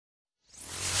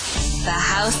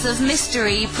House of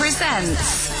Mystery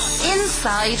presents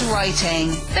Inside Writing,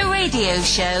 the radio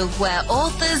show where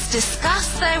authors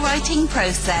discuss their writing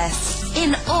process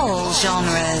in all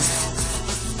genres.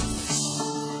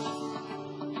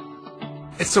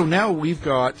 So now we've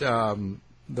got the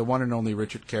one and only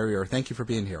Richard Carrier. Thank you for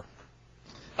being here.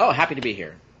 Oh, happy to be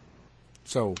here.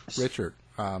 So, Richard,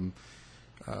 what's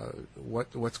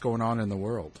going on in the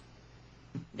world?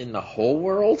 In the whole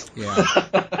world?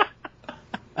 Yeah.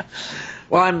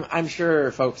 Well, I'm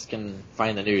sure folks can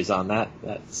find the news on that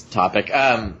topic.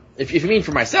 If you mean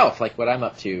for myself, like what I'm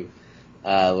up to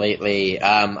lately,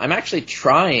 I'm actually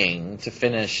trying to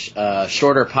finish a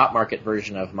shorter pop market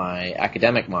version of my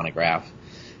academic monograph.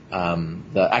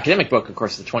 The academic book, of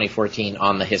course, the 2014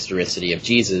 On the Historicity of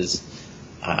Jesus,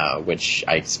 which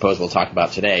I suppose we'll talk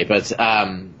about today. But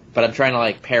I'm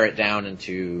trying to pare it down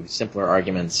into simpler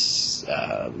arguments,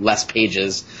 less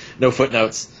pages, no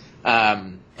footnotes,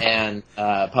 and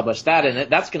publish that. And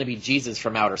that's going to be Jesus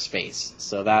from Outer Space.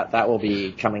 So that will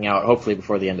be coming out hopefully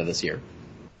before the end of this year.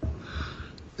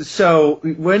 So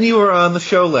when you were on the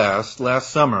show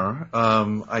last summer,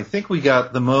 I think we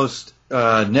got the most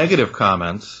negative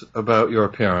comments about your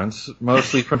appearance,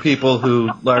 mostly from people who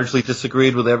largely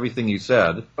disagreed with everything you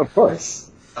said. Of course.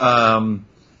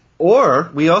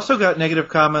 Or we also got negative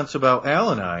comments about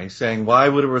Al and I, saying, why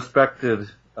would a respected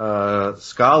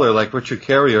scholar like Richard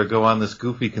Carrier go on this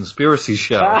goofy conspiracy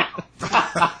show?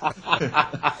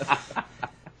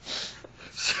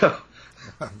 So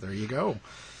there you go.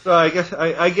 So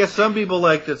I guess some people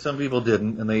liked it, some people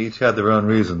didn't, and they each had their own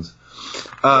reasons.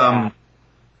 Yeah.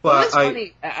 But well, it's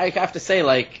funny. I have to say,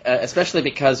 especially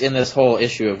because in this whole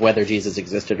issue of whether Jesus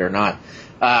existed or not,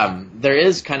 there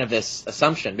is kind of this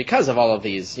assumption, because of all of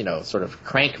these, sort of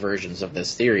crank versions of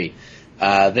this theory,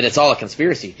 that it's all a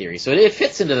conspiracy theory. So it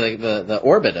fits into the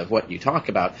orbit of what you talk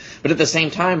about. But at the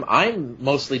same time, I'm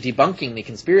mostly debunking the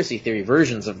conspiracy theory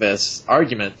versions of this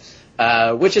argument,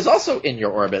 which is also in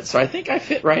your orbit. So I think I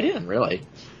fit right in, really.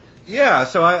 Yeah,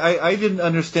 so I didn't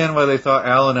understand why they thought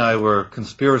Al and I were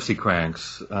conspiracy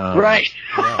cranks. Right.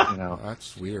 Yeah,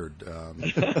 that's weird.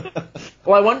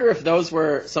 Well, I wonder if those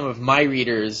were some of my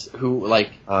readers who,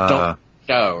 don't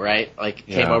know, right?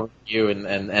 Came over to you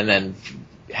and then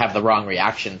have the wrong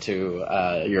reaction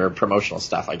to your promotional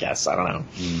stuff, I guess. I don't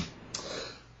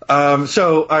know.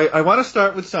 So I want to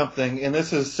start with something, and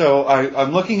this is,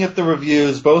 I'm looking at the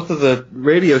reviews, both of the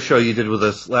radio show you did with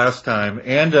us last time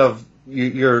and of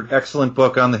your excellent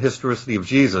book on the historicity of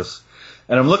Jesus,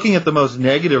 and I'm looking at the most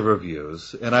negative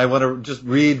reviews, and I want to just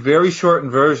read very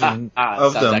shortened version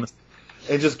of them,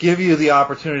 and just give you the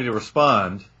opportunity to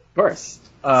respond. Of course.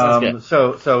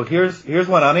 So here's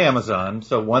one on Amazon.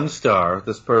 So 1 star.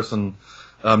 This person,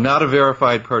 not a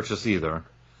verified purchase either.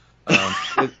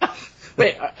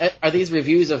 Wait, are these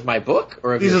reviews of my book,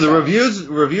 or these are the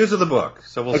reviews of the book?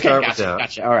 So we'll start with that.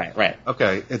 Gotcha. All right, right.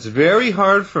 Okay, it's very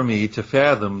hard for me to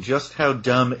fathom just how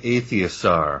dumb atheists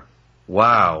are.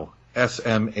 Wow,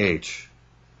 SMH.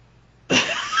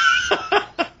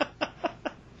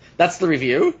 That's the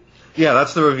review? Yeah,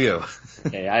 that's the review.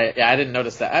 Okay, I didn't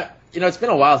notice that. It's been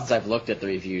a while since I've looked at the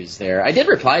reviews there. I did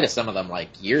reply to some of them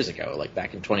years ago,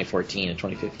 back in 2014 and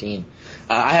 2015.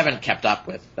 I haven't kept up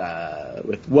with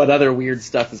what other weird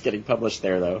stuff is getting published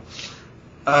there, though.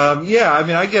 Yeah, I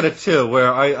mean, I get it too,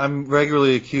 where I'm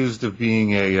regularly accused of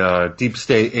being a deep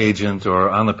state agent or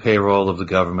on the payroll of the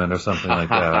government or something like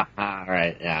that.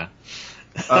 Right, yeah.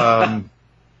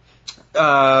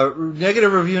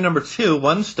 Negative review number 2,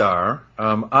 1 star.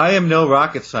 I am no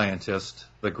rocket scientist.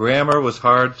 The grammar was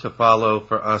hard to follow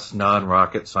for us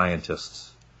non-rocket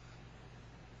scientists.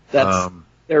 That's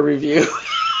their review.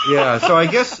 Yeah, so I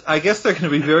guess they're going to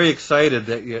be very excited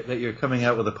that you're coming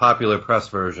out with a popular press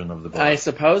version of the book. I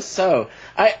suppose so.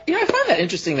 I find that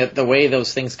interesting, that the way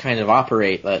those things kind of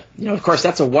operate. That of course,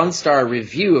 that's a 1 star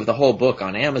review of the whole book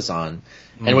on Amazon,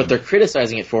 and what they're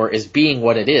criticizing it for is being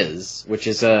what it is, which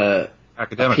is a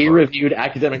peer-reviewed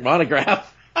academic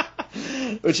monograph.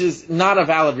 Which is not a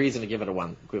valid reason to give it a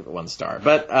 1 star,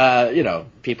 but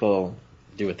people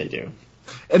do what they do.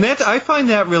 And I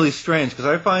find that really strange, because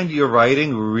I find your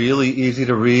writing really easy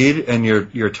to read, and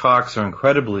your talks are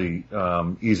incredibly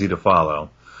easy to follow.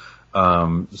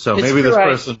 So maybe this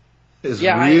person is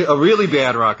a really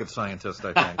bad rocket scientist,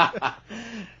 I think.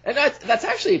 And that's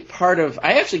actually part of.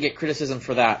 I actually get criticism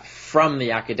for that from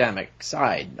the academic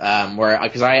side,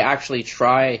 because I actually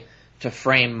try to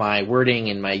frame my wording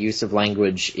and my use of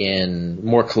language in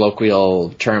more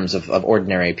colloquial terms of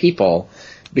ordinary people,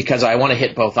 because I want to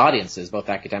hit both audiences, both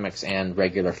academics and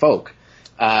regular folk.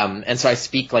 And so I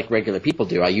speak like regular people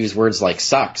do. I use words like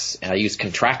sucks, and I use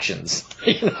contractions.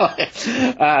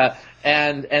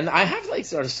 And I have like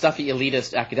sort of stuffy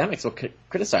elitist academics will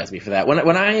criticize me for that.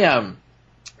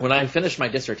 When I finished my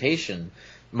dissertation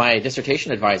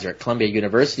advisor at Columbia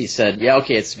University said, "Yeah,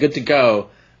 okay, it's good to go,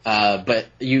 but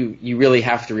you really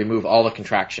have to remove all the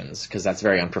contractions because that's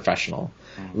very unprofessional."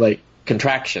 Like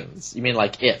contractions, you mean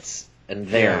like it's and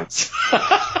theirs?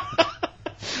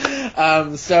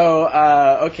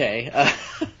 Okay.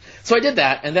 So I did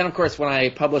that, and then of course when I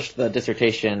published the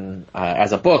dissertation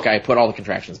as a book, I put all the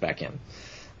contractions back in.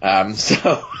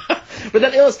 But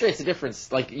that illustrates the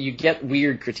difference. Like, you get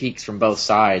weird critiques from both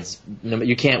sides.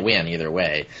 You can't win either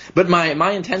way. But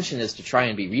my intention is to try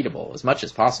and be readable as much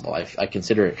as possible. I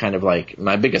consider it kind of like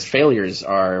my biggest failures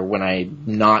are when I'm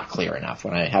not clear enough,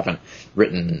 when I haven't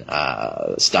written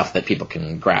stuff that people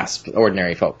can grasp,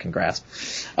 ordinary folk can grasp.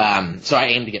 So I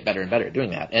aim to get better and better at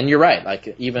doing that. And you're right.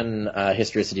 Like, even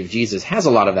Historicity of Jesus has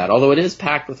a lot of that, although it is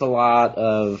packed with a lot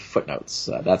of footnotes.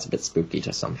 That's a bit spooky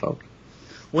to some folk.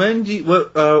 When do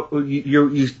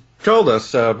you told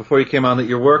us before you came on that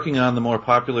you're working on the more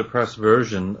popular press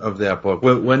version of that book.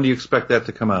 When do you expect that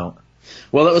to come out?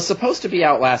 Well, it was supposed to be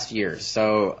out last year,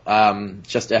 so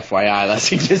just FYI,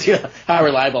 that gives you how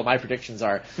reliable my predictions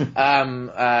are. So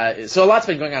a lot's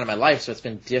been going on in my life, so it's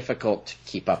been difficult to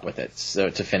keep up with it, so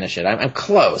to finish it. I'm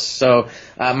close, so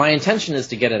my intention is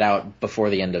to get it out before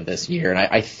the end of this year, and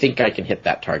I think I can hit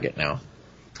that target now.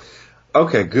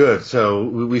 Okay, good. So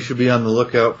we should be on the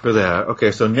lookout for that.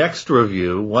 Okay, so next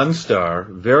review, 1 star,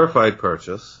 verified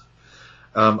purchase.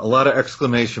 A lot of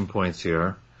exclamation points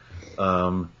here.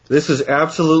 This is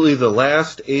absolutely the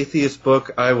last atheist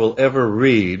book I will ever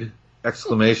read,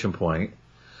 exclamation point.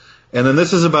 And then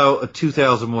this is about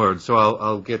 2,000 words, so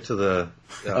I'll get to the,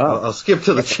 I'll skip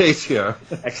to the chase here.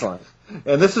 Excellent.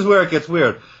 And this is where it gets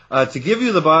weird. To give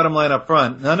you the bottom line up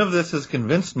front, none of this has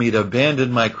convinced me to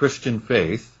abandon my Christian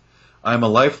faith. I'm a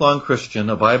lifelong Christian,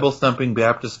 a Bible-thumping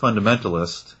Baptist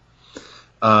fundamentalist,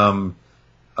 but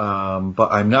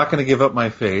I'm not going to give up my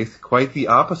faith. Quite the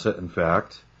opposite, in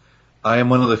fact. I am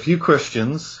one of the few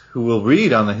Christians who will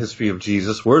read on the history of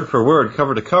Jesus, word for word,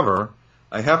 cover to cover.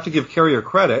 I have to give Carrier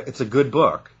credit. It's a good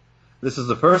book. This is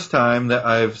the first time that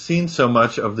I've seen so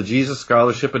much of the Jesus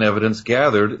scholarship and evidence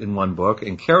gathered in one book,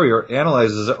 and Carrier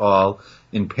analyzes it all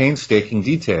in painstaking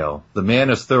detail. The man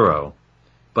is thorough.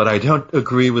 But I don't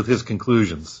agree with his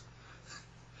conclusions.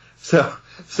 So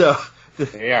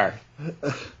There you are.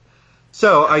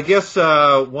 So I guess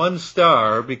 1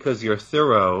 star because you're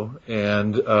thorough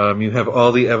and you have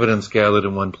all the evidence gathered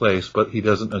in one place, but he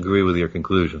doesn't agree with your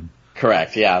conclusion.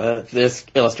 Correct. Yeah, this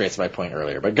illustrates my point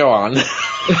earlier. But go on. Well,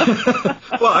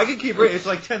 I can keep reading. It's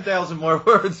like 10,000 more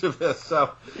words of this.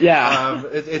 So yeah,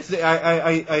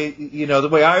 I you know, the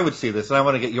way I would see this, and I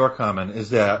want to get your comment,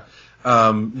 is that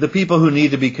the people who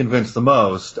need to be convinced the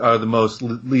most are the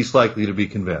least likely to be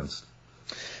convinced.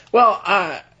 Well,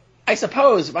 I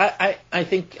suppose I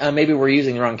think maybe we're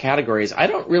using the wrong categories. I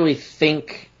don't really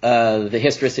think the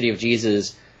Historicity of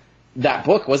Jesus, that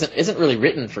book isn't really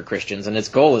written for Christians, and its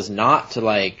goal is not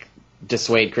to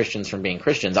dissuade Christians from being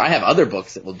Christians. I have other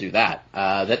books that will do that,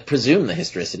 that presume the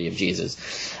historicity of Jesus.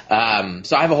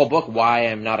 So I have a whole book, Why I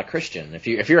Am Not a Christian. If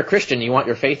you're a Christian, you want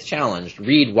your faith challenged,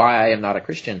 read Why I Am Not a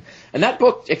Christian. And that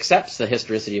book accepts the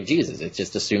historicity of Jesus. It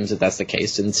just assumes that that's the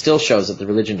case and still shows that the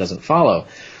religion doesn't follow.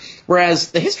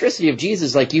 Whereas the historicity of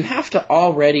Jesus, you have to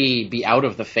already be out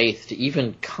of the faith to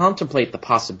even contemplate the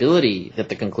possibility that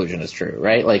the conclusion is true,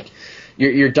 right?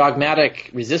 Your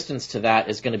dogmatic resistance to that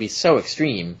is going to be so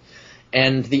extreme.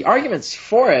 And the arguments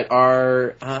for it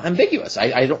are ambiguous.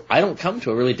 I don't come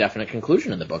to a really definite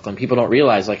conclusion in the book. When people don't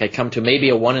realize, I come to maybe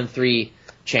a 1 in 3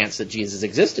 chance that Jesus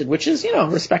existed, which is,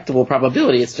 respectable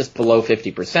probability. It's just below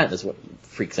 50% is what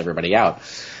freaks everybody out.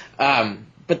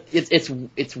 But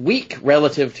it's weak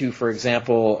relative to, for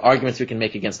example, arguments we can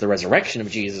make against the resurrection of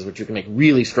Jesus, which you can make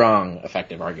really strong,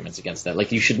 effective arguments against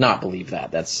that. You should not believe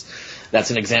that. That's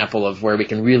an example of where we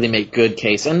can really make good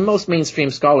case, and most mainstream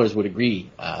scholars would agree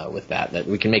with that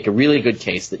we can make a really good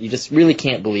case that you just really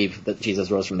can't believe that Jesus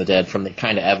rose from the dead from the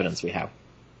kind of evidence we have.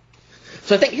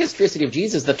 So I think Historicity of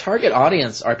Jesus, the target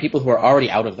audience are people who are already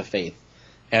out of the faith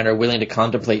and are willing to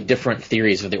contemplate different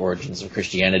theories of the origins of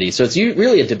Christianity. So it's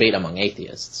really a debate among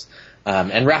atheists.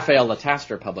 And Raphael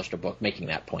Lataster published a book making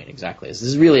that point exactly. This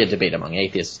is really a debate among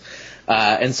atheists.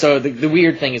 And so the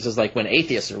weird thing is when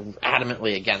atheists are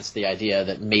adamantly against the idea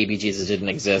that maybe Jesus didn't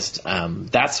exist,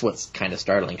 that's what's kind of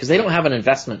startling, because they don't have an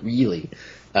investment really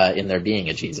in there being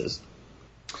a Jesus.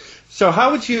 So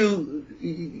how would you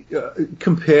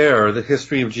compare the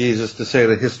history of Jesus to, say,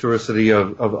 the historicity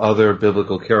of other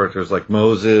biblical characters like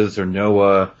Moses or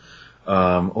Noah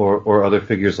or other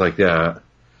figures like that?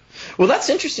 Well, that's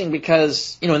interesting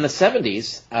because, in the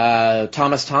 70s,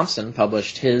 Thomas Thompson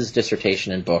published his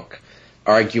dissertation and book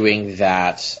arguing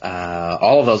that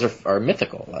all of those are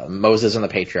mythical. Moses and the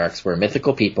patriarchs were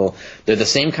mythical people. They're the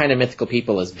same kind of mythical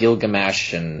people as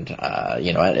Gilgamesh and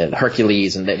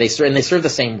Hercules, and they serve the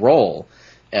same role.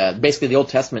 Basically, the Old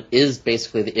Testament is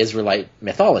basically the Israelite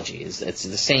mythology. It's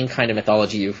the same kind of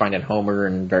mythology you find in Homer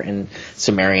and in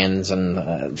Sumerians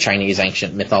and Chinese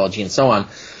ancient mythology and so on.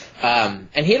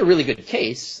 And he had a really good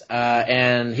case,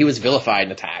 and he was vilified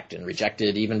and attacked and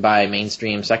rejected even by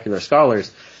mainstream secular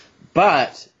scholars.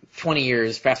 But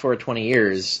fast forward 20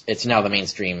 years, it's now the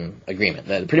mainstream agreement.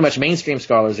 That pretty much mainstream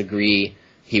scholars agree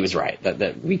he was right,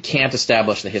 that we can't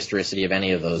establish the historicity of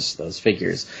any of those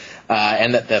figures,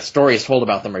 and that the stories told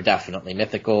about them are definitely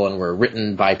mythical and were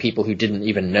written by people who didn't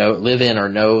even live in or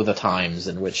know the times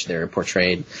in which they're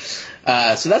portrayed.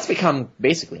 So that's become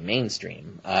basically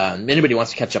mainstream. Anybody who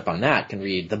wants to catch up on that can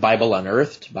read The Bible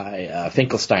Unearthed by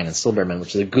Finkelstein and Silberman,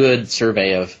 which is a good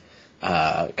survey of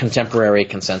contemporary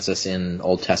consensus in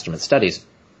Old Testament studies.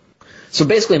 So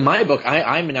basically, in my book,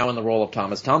 I'm now in the role of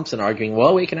Thomas Thompson, arguing,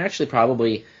 well, we can actually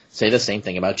probably say the same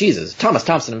thing about Jesus. Thomas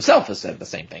Thompson himself has said the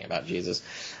same thing about Jesus.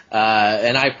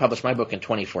 And I published my book in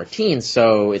 2014,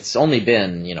 so it's only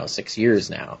been, 6 years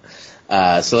now.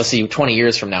 So let's see, 20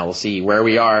 years from now, we'll see where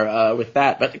we are with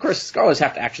that. But, of course, scholars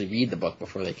have to actually read the book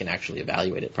before they can actually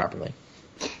evaluate it properly.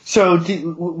 So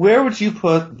where would you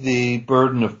put the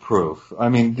burden of proof? I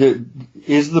mean,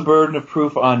 is the burden of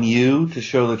proof on you to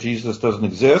show that Jesus doesn't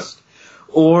exist?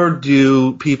 Or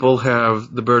do people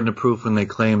have the burden of proof when they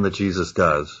claim that Jesus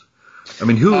does? I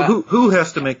mean, who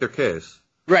has to make their case?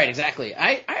 Right, exactly.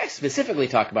 I specifically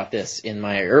talk about this in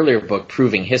my earlier book,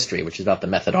 Proving History, which is about the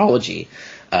methodology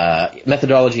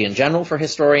in general for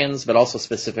historians, but also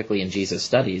specifically in Jesus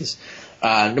studies.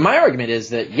 My argument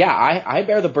is that, I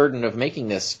bear the burden of making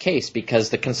this case because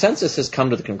the consensus has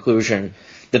come to the conclusion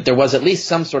that there was at least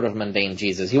some sort of mundane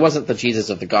Jesus. He wasn't the Jesus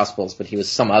of the Gospels, but he was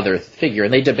some other figure,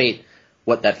 and they debate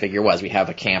what that figure was. We have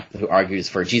a camp who argues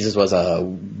for Jesus was a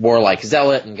warlike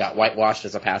zealot and got whitewashed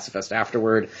as a pacifist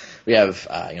afterward. We have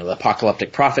the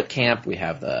apocalyptic prophet camp. We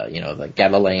have the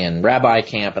Galilean rabbi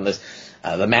camp, and this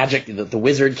the magic, the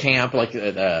wizard camp, like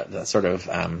the sort of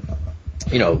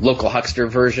local huckster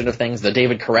version of things, the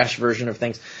David Koresh version of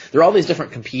things. There are all these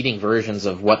different competing versions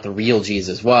of what the real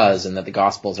Jesus was, and that the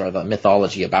Gospels are the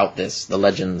mythology about this, the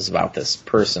legends about this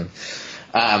person,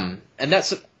 and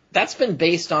that's been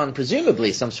based on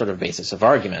presumably some sort of basis of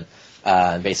argument,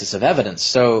 basis of evidence.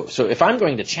 So if I'm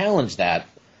going to challenge that,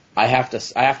 I have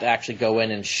to actually go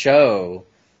in and show.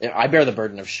 I bear the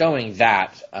burden of showing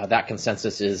that that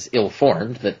consensus is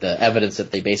ill-formed, that the evidence that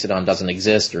they base it on doesn't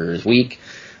exist or is weak.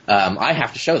 I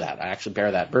have to show that. I actually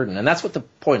bear that burden, and that's what the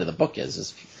point of the book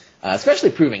is especially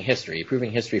Proving History.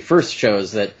 Proving History first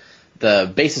shows that the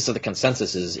basis of the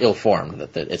consensus is ill-formed,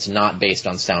 that it's not based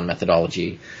on sound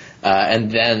methodology. And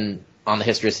then on the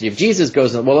historicity of Jesus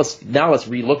goes, well, let's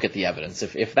relook at the evidence.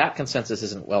 If that consensus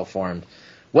isn't well-formed,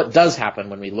 what does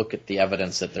happen when we look at the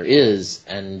evidence that there is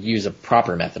and use a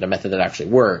proper method, a method that actually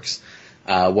works?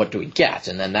 What do we get?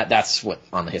 And then that's what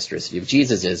on the historicity of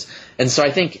Jesus is. And so I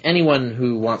think anyone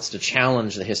who wants to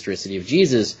challenge the historicity of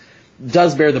Jesus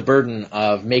does bear the burden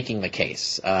of making the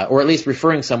case, or at least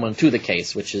referring someone to the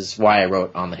case, which is why I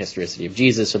wrote on the historicity of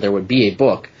Jesus, so there would be a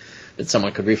book that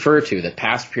someone could refer to that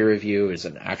passed peer review, is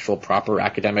an actual proper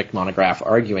academic monograph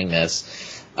arguing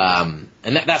this, and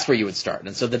that's where you would start.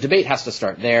 And so the debate has to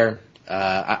start there.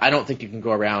 I don't think you can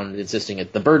go around insisting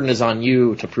that the burden is on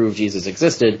you to prove Jesus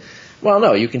existed. Well,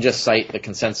 no, you can just cite the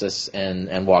consensus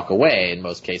and walk away in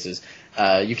most cases.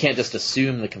 You can't just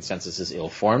assume the consensus is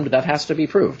ill-formed. That has to be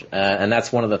proved, and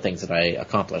that's one of the things that I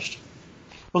accomplished.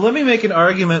 Well, let me make an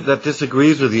argument that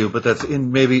disagrees with you, but that's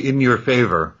maybe in your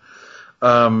favor.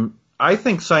 I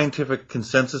think scientific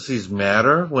consensuses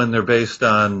matter when they're based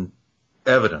on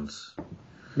evidence.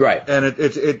 Right. And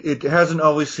it hasn't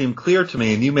always seemed clear to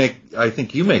me, and I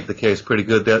think you make the case pretty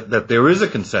good that there is a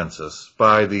consensus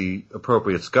by the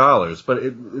appropriate scholars, but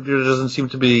there doesn't seem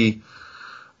to be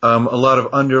a lot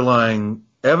of underlying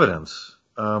evidence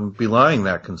belying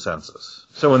that consensus.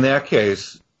 So in that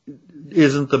case,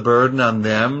 isn't the burden on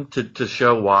them to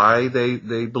show why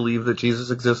they believe that Jesus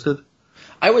existed?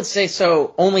 I would say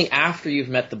so only after you've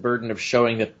met the burden of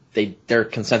showing that their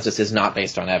consensus is not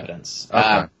based on evidence.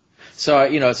 Okay. So,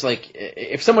 it's like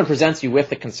if someone presents you with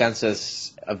the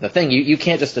consensus of the thing, you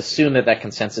can't just assume that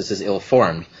consensus is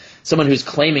ill-formed. Someone who's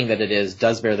claiming that it is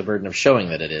does bear the burden of showing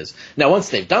that it is. Now, once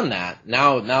they've done that,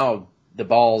 now the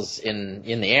ball's in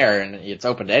the air and it's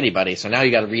open to anybody. So now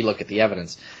you got to relook at the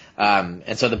evidence.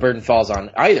 And so the burden falls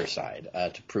on either side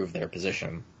to prove their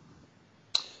position.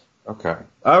 Okay.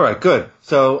 All right, good.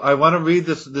 So I want to read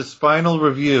this final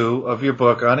review of your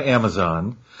book on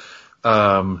Amazon.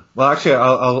 Well, actually,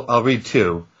 I'll read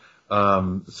two.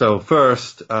 So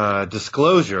first,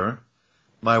 disclosure.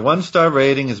 My 1-star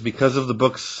rating is because of the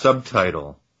book's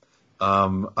subtitle.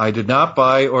 I did not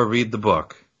buy or read the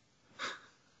book.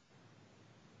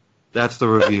 That's the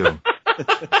review.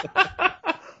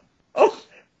 Oh,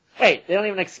 wait, they don't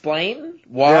even explain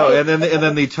why? No, and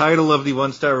then the title of the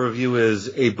 1-star review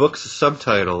is A Book's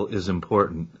Subtitle is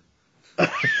Important. So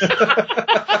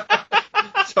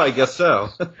I guess so.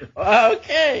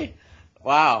 Okay.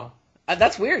 Wow.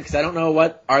 That's weird, because I don't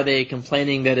know are they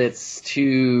complaining that it's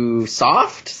too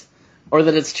soft? Or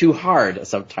that it's too hard, a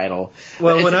subtitle?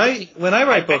 Well, when I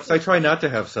write books, I try not to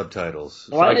have subtitles.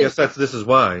 So I guess this is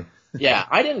why. Yeah,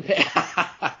 I didn't pick.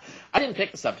 I didn't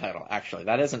pick the subtitle. Actually,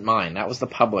 that isn't mine. That was the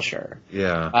publisher.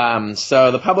 Yeah.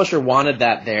 So the publisher wanted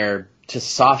that there to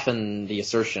soften the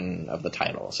assertion of the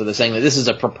title. So they're saying that this is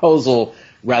a proposal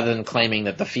rather than claiming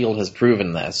that the field has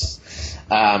proven this.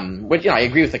 Which I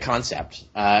agree with the concept,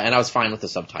 and I was fine with the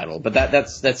subtitle. But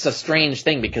that's a strange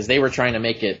thing, because they were trying to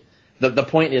make it. The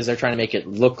point is they're trying to make it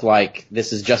look like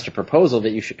this is just a proposal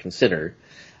that you should consider,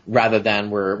 rather than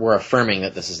we're affirming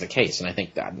that this is the case. And I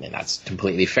think that's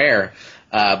completely fair.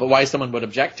 But why someone would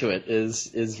object to it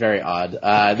is very odd.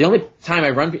 The only time I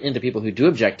run into people who do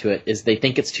object to it is they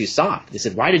think it's too soft. They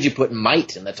said, "Why did you put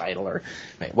might in the title?" Or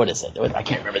wait, what is it? I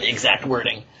can't remember the exact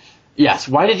wording. Yes,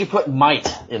 why did you put might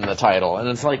in the title? And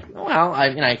it's like, well,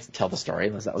 I tell the story.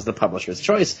 That was the publisher's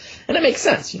choice. And it makes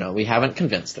sense. We haven't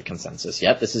convinced the consensus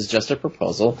yet. This is just a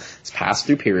proposal. It's passed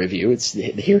through peer review. It's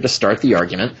here to start the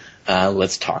argument.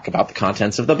 Let's talk about the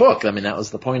contents of the book. That was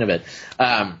the point of it.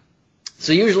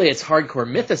 So usually it's hardcore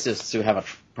mythicists who have a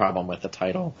problem with the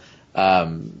title,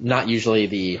 not usually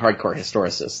the hardcore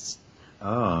historicists.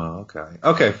 Oh, okay.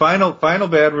 Okay, final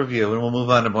bad review, and we'll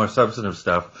move on to more substantive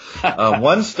stuff.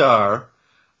 1 star,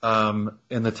 and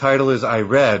the title is I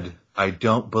Read, I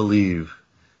Don't Believe.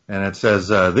 And it says,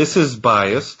 this is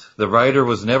biased. The writer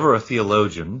was never a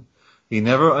theologian. He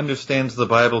never understands the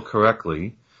Bible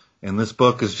correctly. And this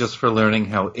book is just for learning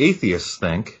how atheists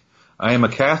think. I am a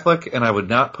Catholic, and I would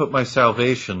not put my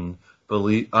salvation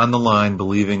on the line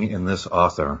believing in this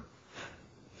author.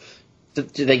 Do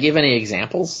they give any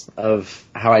examples of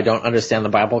how I don't understand the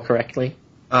Bible correctly?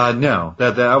 No.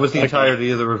 That was the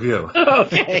entirety of the review.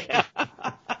 Okay.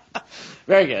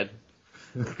 Very good.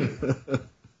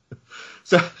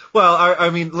 So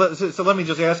let me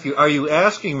just ask you, are you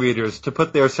asking readers to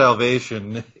put their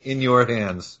salvation in your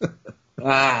hands?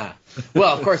 Well,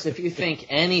 of course, if you think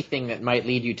anything that might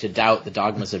lead you to doubt the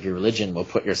dogmas of your religion will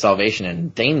put your salvation in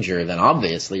danger, then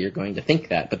obviously you're going to think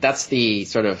that. But that's the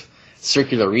sort of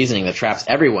circular reasoning that traps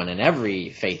everyone in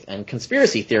every faith, and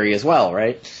conspiracy theory as well,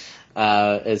 right?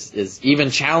 Is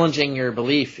even challenging your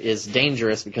belief is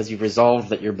dangerous because you've resolved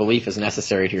that your belief is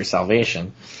necessary to your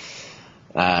salvation.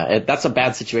 That's a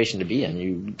bad situation to be in.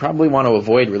 You probably want to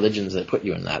avoid religions that put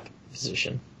you in that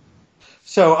position.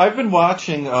 So I've been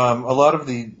watching a lot of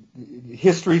the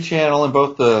History Channel and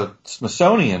both the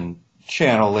Smithsonian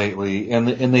Channel lately, and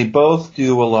they both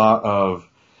do a lot of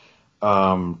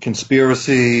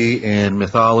conspiracy and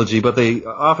mythology, but they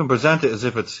often present it as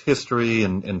if it's history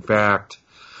and fact.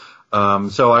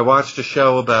 So I watched a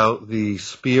show about the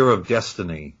Spear of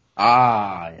Destiny.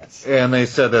 Ah, yes. And they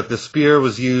said that the spear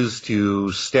was used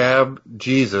to stab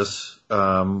Jesus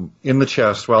in the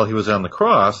chest while he was on the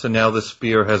cross, and now the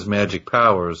spear has magic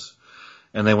powers.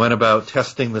 And they went about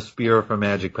testing the spear for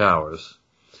magic powers.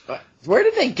 Where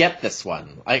did they get this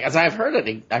one? As I've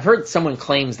heard someone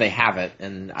claims they have it,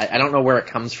 and I don't know where it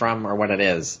comes from or what it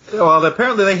is. Well,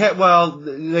 apparently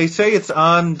they say it's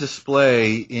on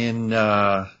display in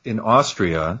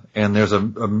Austria, and there's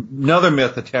another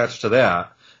myth attached to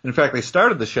that. In fact, they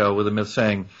started the show with a myth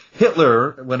saying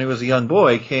Hitler, when he was a young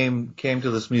boy, came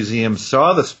to this museum,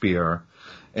 saw the spear,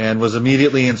 and was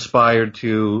immediately inspired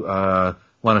to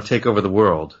want to take over the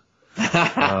world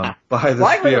by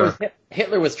the spear.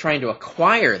 Hitler was trying to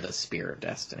acquire the Spear of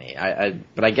Destiny.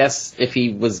 But I guess if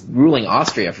he was ruling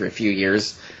Austria for a few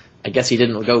years, I guess he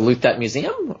didn't go loot that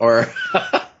museum? Or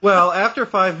Well, after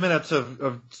 5 minutes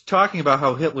of talking about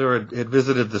how Hitler had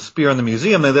visited the spear in the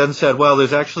museum, they then said, well,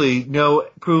 there's actually no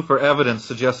proof or evidence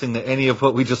suggesting that any of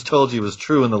what we just told you was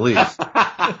true in the least.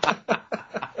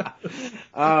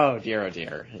 Oh,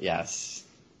 dear, yes.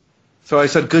 So I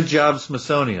said, good job,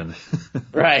 Smithsonian.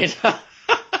 Right.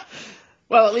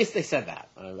 Well, at least they said that.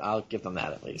 I'll give them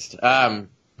that at least.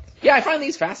 Yeah, I find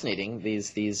these fascinating,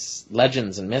 these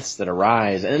legends and myths that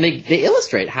arise. And they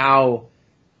illustrate how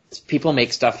people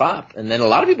make stuff up. And then a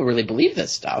lot of people really believe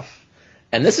this stuff.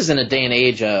 And this is in a day and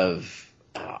age of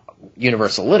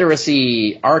universal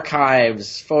literacy,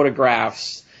 archives,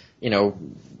 photographs,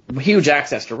 huge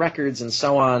access to records and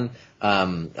so on,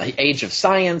 age of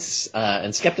science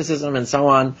and skepticism and so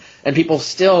on, and people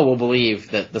still will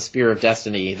believe that the spear of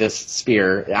destiny, this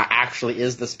spear, actually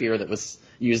is the spear that was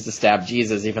used to stab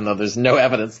Jesus, even though there's no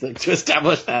evidence to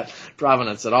establish that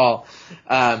provenance at all.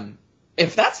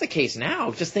 If that's the case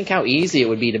now, just think how easy it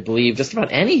would be to believe just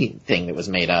about anything that was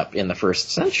made up in the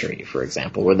first century, for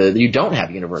example, where you don't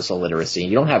have universal literacy,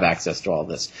 you don't have access to all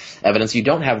this evidence, you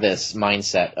don't have this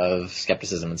mindset of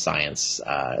skepticism and science,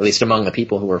 at least among the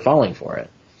people who were falling for it.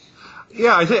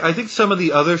 Yeah, I think some of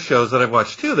the other shows that I've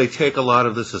watched too, they take a lot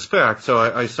of this as fact. So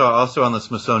I saw also on the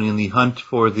Smithsonian the hunt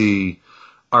for the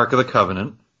Ark of the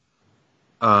Covenant.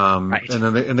 Right.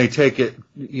 And they take it,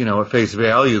 at face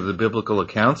value, the biblical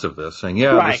accounts of this, saying,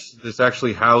 right. this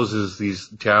actually houses these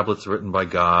tablets written by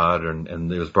God,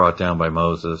 and it was brought down by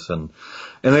Moses, and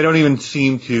they don't even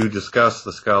seem to discuss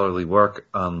the scholarly work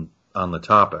on the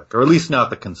topic, or at least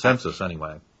not the consensus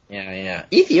anyway. Yeah.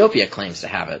 Ethiopia claims to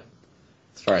have it,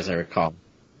 as far as I recall.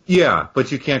 Yeah,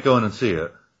 but you can't go in and see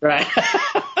it. Right.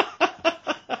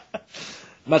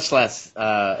 Much less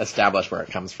establish where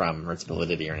it comes from or its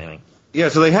validity or anything. Yeah,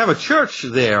 so they have a church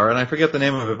there, and I forget the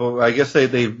name of it, but I guess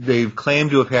they've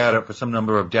claimed to have had it for some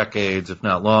number of decades, if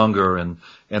not longer, and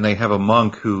they have a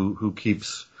monk who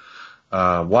keeps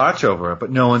watch over it,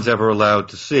 but no one's ever allowed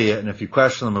to see it, and if you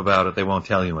question them about it, they won't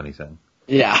tell you anything.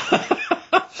 Yeah.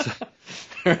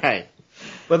 Right.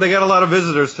 But they got a lot of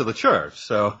visitors to the church,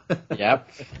 so. Yep.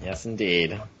 Yes,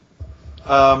 indeed.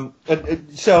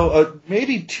 So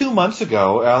maybe 2 months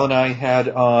ago, Al and I had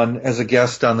on, as a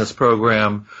guest on this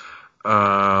program,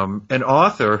 an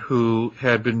author who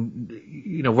had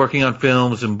been, working on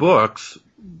films and books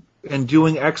and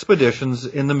doing expeditions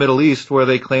in the Middle East where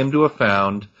they claim to have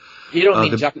found. You don't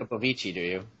mean Jacopovici, do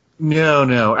you?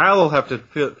 No. Al will have to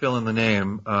fill in the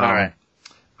name. All right.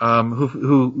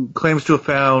 Who claims to have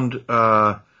found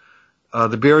the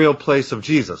burial place of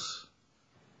Jesus?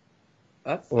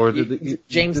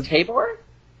 James Tabor?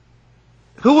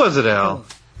 Who was it, Al?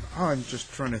 Oh, I'm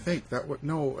just trying to think.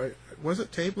 Was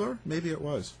it Tabor? Maybe it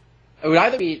was. It would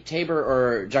either be Tabor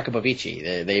or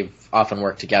Jacopovici. They've often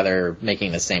worked together,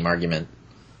 making the same argument.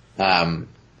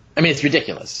 It's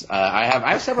ridiculous. I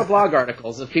have several blog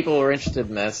articles if people are interested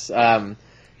in this.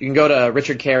 You can go to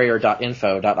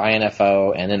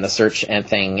richardcarrier.info, and in the search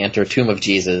thing, enter Tomb of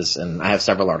Jesus, and I have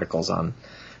several articles on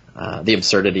the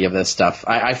absurdity of this stuff.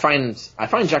 I find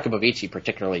Jacopovici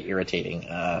particularly irritating.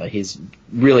 He's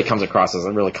really comes across as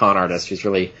a really con artist who's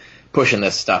really pushing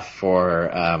this stuff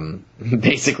for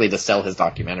basically to sell his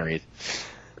documentaries.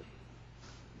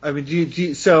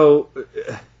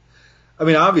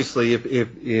 Obviously,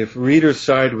 if readers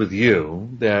side with you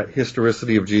that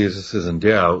historicity of Jesus is in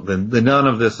doubt, then none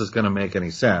of this is going to make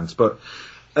any sense. But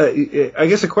I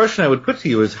guess a question I would put to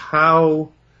you is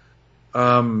how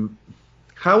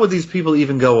would these people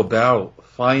even go about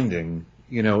finding,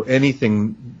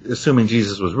 anything, assuming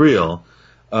Jesus was real,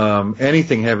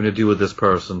 anything having to do with this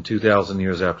person 2,000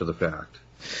 years after the fact?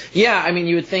 Yeah,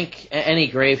 you would think any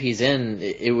grave he's in,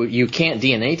 you can't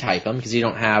DNA type him because you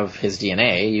don't have his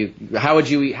DNA. How would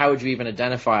you even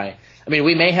identify?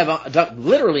 We may have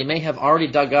already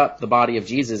dug up the body of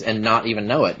Jesus and not even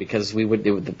know it because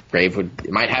the grave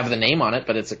might have the name on it,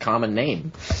 but it's a common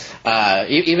name.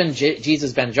 Even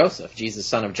Jesus ben Joseph, Jesus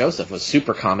son of Joseph, was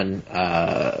super common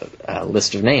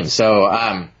list of names. So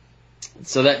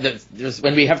that there's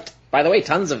when we have. By the way,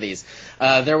 tons of these.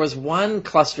 There was one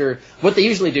cluster. What they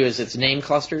usually do is it's name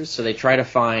clusters. So they try to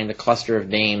find a cluster of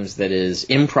names that is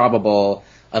improbable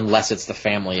unless it's the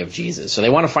family of Jesus. So they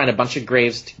want to find a bunch of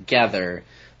graves together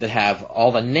that have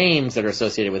all the names that are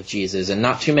associated with Jesus and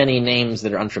not too many names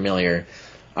that are unfamiliar.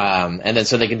 And then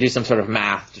so they can do some sort of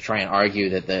math to try and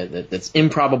argue that it's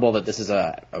improbable that this is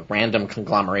a random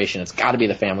conglomeration. It's got to be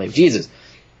the family of Jesus.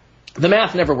 The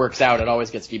math never works out. It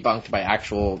always gets debunked by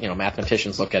actual,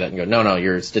 mathematicians look at it and go, no,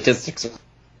 your statistics are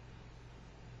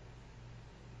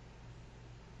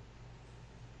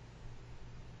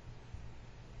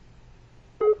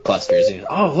clusters.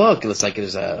 Oh, look, it looks like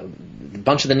there's a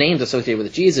bunch of the names associated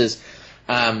with Jesus.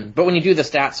 But when you do the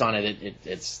stats on it,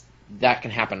 it's that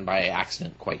can happen by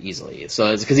accident quite easily.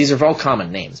 So it's because these are all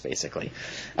common names, basically.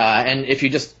 And if you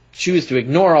just choose to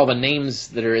ignore all the names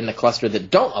that are in the cluster that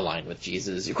don't align with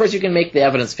Jesus, of course you can make the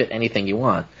evidence fit anything you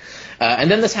want.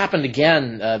 And then this happened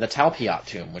again, the Talpiot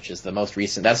tomb, which is the most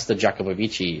recent. That's the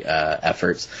Jacobovici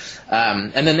efforts.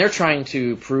 And then they're trying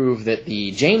to prove that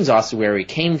the James ossuary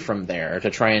came from there to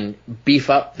try and beef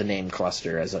up the name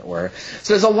cluster, as it were.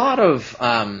 So there's a lot of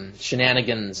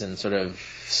shenanigans and sort of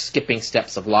skipping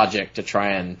steps of logic to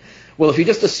try and, well, if you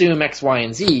just assume X, Y,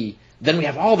 and Z, then we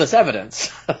have all this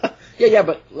evidence. Yeah,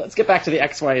 but let's get back to the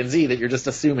X, Y, and Z that you're just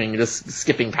assuming, you're just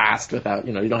skipping past without,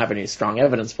 you don't have any strong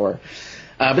evidence for.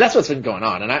 But that's what's been going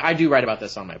on, and I do write about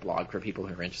this on my blog for people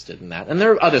who are interested in that. And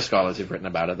there are other scholars who've written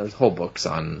about it. There's whole books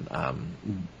on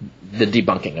the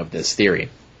debunking of this theory.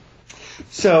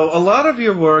 So a lot of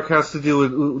your work has to do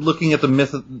with looking at the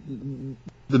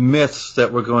myths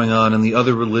that were going on and the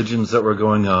other religions that were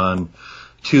going on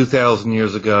 2,000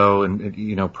 years ago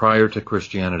and prior to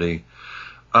Christianity.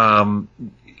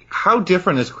 How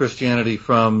different is Christianity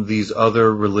from these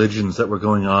other religions that were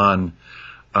going on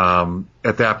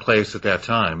at that place at that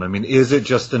time? I mean, is it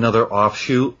just another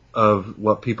offshoot of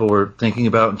what people were thinking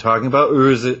about and talking about, or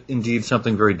is it indeed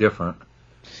something very different?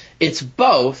 It's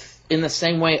both, in the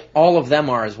same way all of them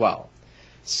are as well.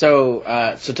 So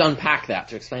to unpack that,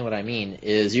 to explain what I mean,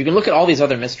 is you can look at all these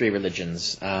other mystery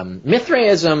religions.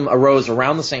 Mithraism arose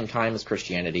around the same time as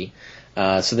Christianity,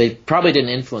 so they probably didn't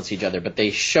influence each other, but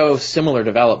they show similar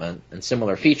development and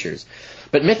similar features.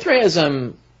 But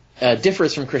Mithraism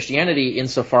differs from Christianity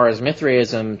insofar as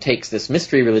Mithraism takes this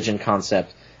mystery religion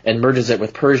concept and merges it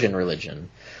with Persian religion.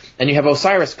 And you have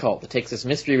Osiris cult that takes this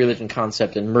mystery religion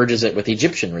concept and merges it with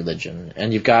Egyptian religion.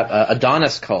 And you've got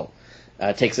Adonis cult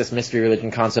takes this mystery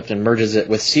religion concept and merges it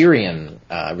with Syrian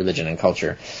religion and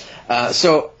culture.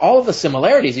 So all of the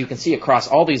similarities you can see across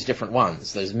all these different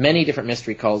ones. There's many different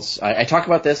mystery cults. I talk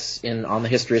about this on the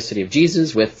Historicity of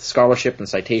Jesus with scholarship and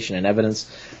citation and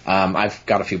evidence. I've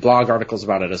got a few blog articles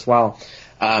about it as well.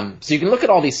 So you can look at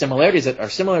all these similarities that are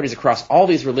similarities across all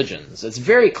these religions. It's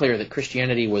very clear that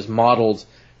Christianity was modeled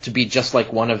to be just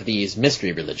like one of these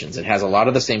mystery religions. It has a lot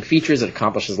of the same features. It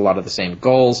accomplishes a lot of the same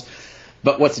goals.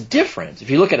 But what's different,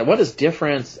 if you look at it, what is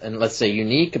different and, let's say,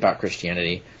 unique about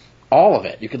Christianity, all of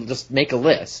it, you could just make a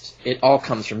list, it all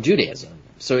comes from Judaism.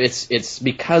 So it's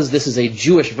because this is a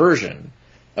Jewish version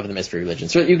of the mystery religion.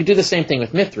 So you could do the same thing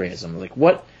with Mithraism. Like,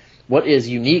 what is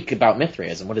unique about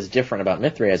Mithraism? What is different about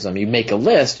Mithraism? You make a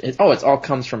list, it all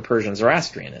comes from Persian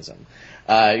Zoroastrianism.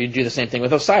 You do the same thing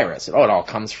with Osiris. It all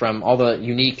comes from, all the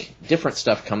unique, different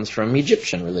stuff comes from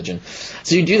Egyptian religion.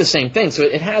 So you do the same thing. So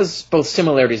it has both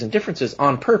similarities and differences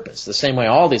on purpose, the same way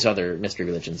all these other mystery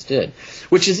religions did,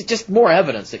 which is just more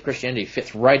evidence that Christianity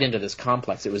fits right into this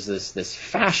complex. It was this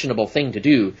fashionable thing to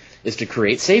do, is to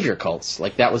create savior cults.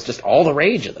 Like, that was just all the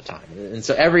rage at the time. And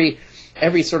so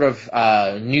every sort of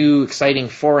new, exciting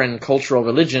foreign cultural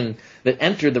religion that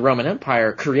entered the Roman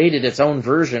Empire created its own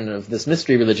version of this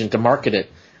mystery religion to market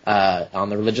it on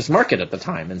the religious market at the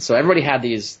time. And so everybody had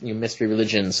these mystery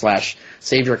religion /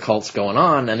 savior cults going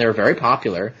on, and they were very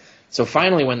popular. So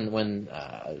finally, when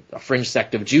a fringe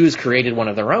sect of Jews created one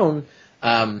of their own,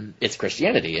 it's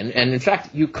Christianity. And in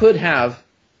fact, you could have,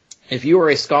 if you were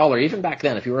a scholar, even back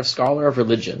then, if you were a scholar of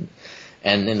religion,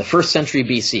 and in the 1st century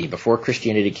BC, before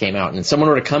Christianity came out, and someone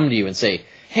were to come to you and say,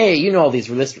 hey, all these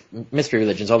mystery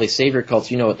religions, all these savior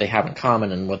cults, what they have in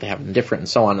common and what they have in different and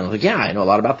so on. And I'm like, yeah, I know a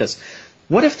lot about this.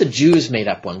 What if the Jews made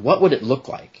up one? What would it look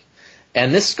like?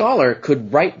 And this scholar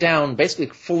could write down, basically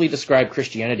fully describe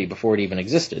Christianity before it even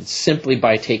existed, simply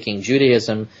by taking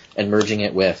Judaism and merging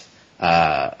it with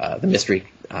the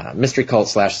mystery cult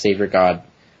 / savior god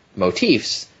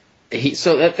motifs.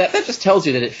 So that just tells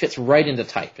you that it fits right into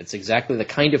type. It's exactly the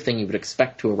kind of thing you would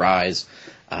expect to arise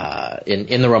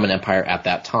in the Roman Empire at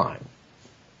that time.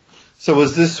 So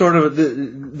was this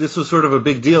this was sort of a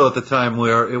big deal at the time,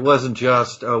 where it wasn't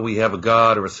just, we have a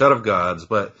god or a set of gods,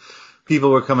 but people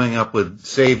were coming up with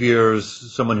saviors,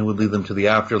 someone who would lead them to the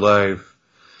afterlife.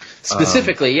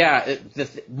 Specifically,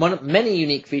 one of many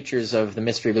unique features of the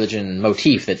mystery religion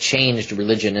motif that changed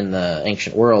religion in the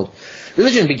ancient world.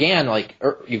 Religion began,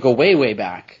 you go way, way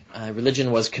back.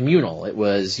 Religion was communal. It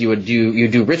was, you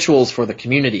do rituals for the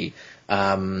community.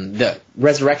 The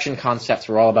resurrection concepts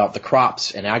were all about the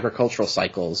crops and agricultural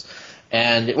cycles.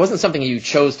 And it wasn't something you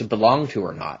chose to belong to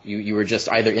or not. You were just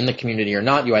either in the community or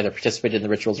not. You either participated in the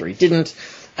rituals or you didn't.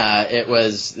 It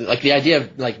was like the idea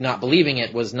of not believing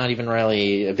it was not even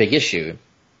really a big issue.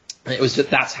 It was just,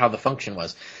 that's how the function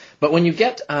was. But when you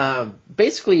get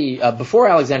basically before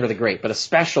Alexander the Great, but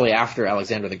especially after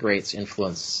Alexander the Great's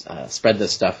influence spread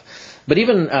this stuff, but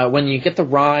even when you get the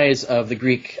rise of the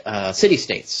Greek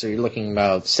city-states, so you're looking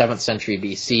about 7th century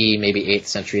BC, maybe 8th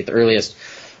century at the earliest,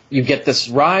 you get this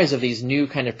rise of these new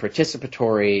kind of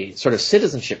participatory sort of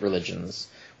citizenship religions,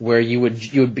 where you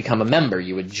would become a member,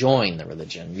 you would join the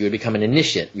religion, you would become an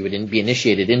initiate, you would be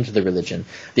initiated into the religion.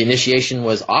 The initiation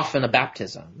was often a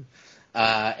baptism,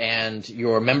 and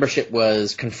your membership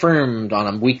was confirmed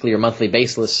on a weekly or monthly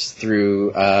basis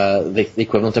through the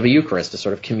equivalent of a Eucharist, a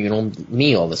sort of communal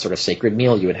meal, the sort of sacred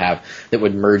meal you would have that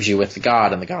would merge you with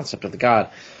God and the concept of the God.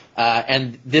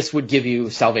 And this would give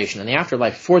you salvation in the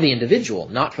afterlife for the individual,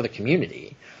 not for the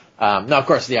community. Now, of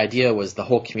course, the idea was the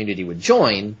whole community would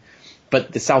join,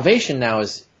 but the salvation now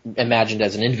is imagined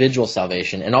as an individual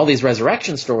salvation, and all these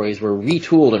resurrection stories were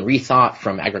retooled and rethought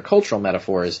from agricultural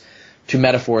metaphors to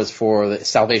metaphors for the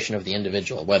salvation of the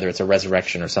individual, whether it's a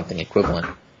resurrection or something equivalent.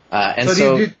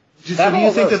 Do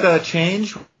you think that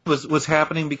change was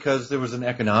happening because there was an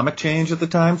economic change at the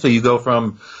time? So you go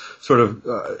from sort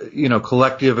of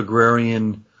collective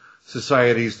agrarian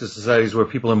societies to societies where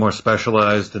people are more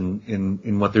specialized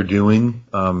in what they're doing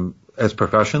as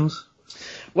professions?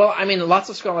 Well, I mean, lots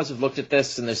of scholars have looked at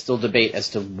this, and there's still debate as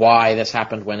to why this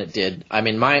happened when it did. I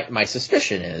mean, my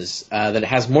suspicion is that it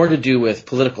has more to do with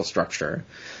political structure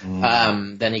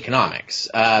than economics,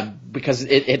 because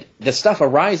the stuff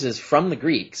arises from the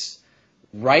Greeks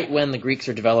right when the Greeks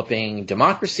are developing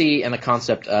democracy and the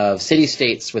concept of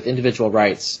city-states with individual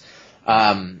rights.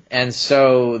 And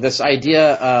so this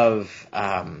idea of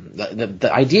the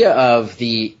idea of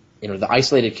the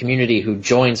isolated community who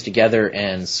joins together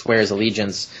and swears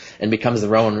allegiance and becomes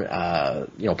their own,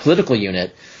 political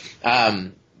unit,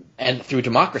 and through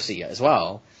democracy as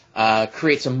well,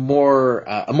 creates a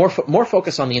more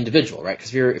focus on the individual, right?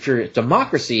 Because if you're a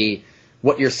democracy,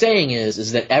 what you're saying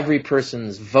is that every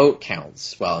person's vote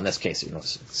counts. Well, in this case,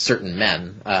 certain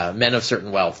men of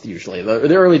certain wealth usually.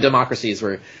 The early democracies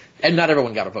were. And not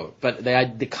everyone got a vote, but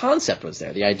the concept was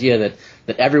there. The idea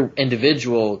that every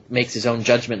individual makes his own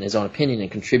judgment and his own opinion and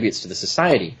contributes to the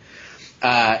society.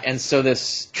 And so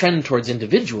this trend towards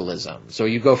individualism. So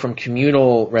you go from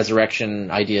communal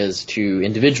resurrection ideas to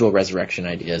individual resurrection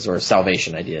ideas or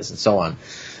salvation ideas and so on.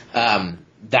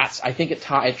 I think it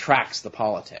tracks the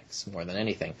politics more than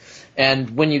anything.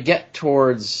 And when you get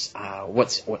towards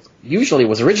what usually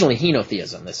was originally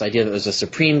henotheism, this idea that there's a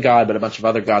supreme God but a bunch of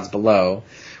other gods below,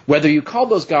 whether you call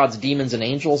those gods demons and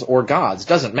angels or gods,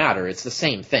 doesn't matter. It's the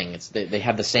same thing. They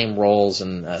have the same roles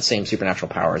and same supernatural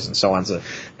powers and so on. So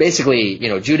basically,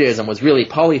 Judaism was really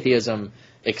polytheism,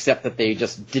 except that they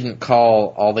just didn't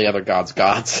call all the other gods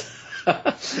gods.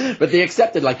 But they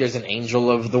accepted, like, there's an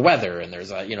angel of the weather, and there's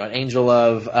an angel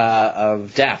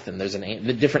of death, and there's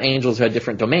the different angels who had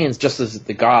different domains, just as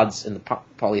the gods in the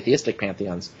polytheistic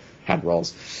pantheons had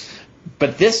roles.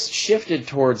 But this shifted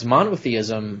towards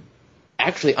monotheism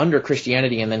actually under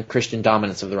Christianity and then Christian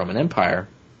dominance of the Roman Empire,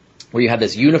 where you had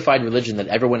this unified religion that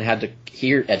everyone had to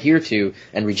adhere to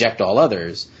and reject all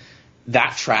others.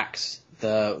 That tracks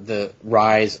the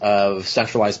rise of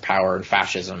centralized power and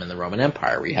fascism in the Roman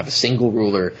Empire, where you have a single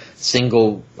ruler,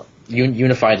 single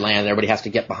unified land, and everybody has to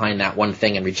get behind that one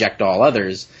thing and reject all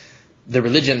others. The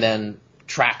religion then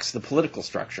tracks the political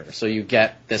structure. So you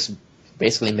get this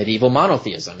basically medieval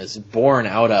monotheism is born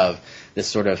out of this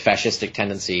sort of fascistic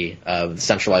tendency of the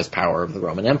centralized power of the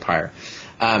Roman Empire,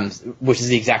 which is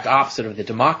the exact opposite of the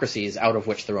democracies out of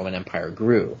which the Roman Empire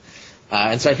grew.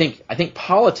 And so I think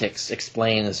politics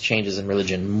explains changes in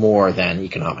religion more than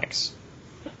economics.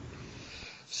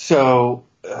 So,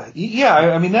 I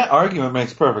mean, that argument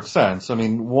makes perfect sense. I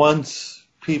mean, once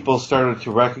people started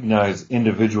to recognize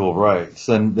individual rights,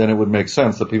 then it would make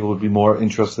sense that people would be more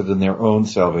interested in their own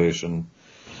salvation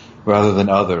rather than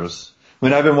others. I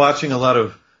mean, I've been watching a lot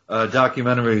of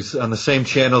documentaries on the same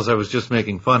channels I was just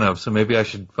making fun of, so maybe I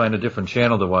should find a different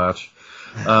channel to watch.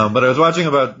 But I was watching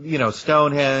about,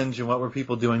 Stonehenge and what were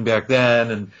people doing back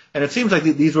then, and it seems like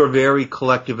these were very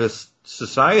collectivist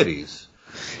societies.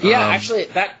 Yeah, actually,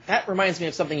 that reminds me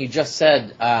of something you just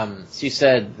said. So you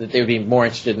said that they would be more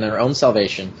interested in their own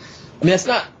salvation. I mean, that's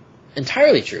not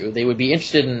entirely true. They would be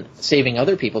interested in saving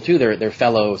other people too, their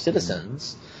fellow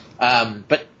citizens.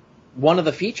 But one of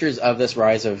the features of this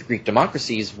rise of Greek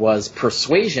democracies was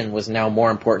persuasion was now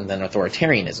more important than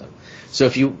authoritarianism. So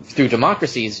through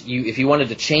democracies, if you wanted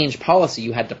to change policy,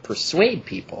 you had to persuade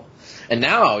people. And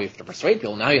now you have to persuade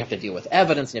people. Now you have to deal with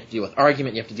evidence, you have to deal with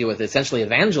argument, you have to deal with essentially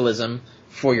evangelism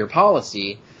for your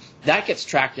policy. That gets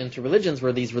tracked into religions,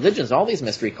 where these religions, all these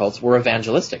mystery cults, were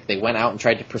evangelistic. They went out and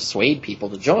tried to persuade people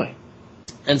to join.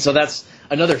 And so that's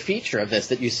another feature of this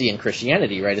that you see in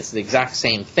Christianity, right? It's the exact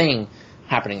same thing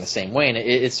happening the same way. And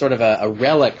it's sort of a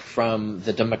relic from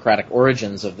the democratic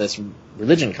origins of this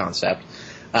religion concept.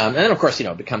 And then, of course,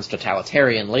 it becomes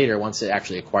totalitarian later once it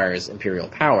actually acquires imperial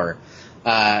power.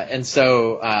 And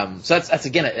so that's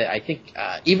again, I think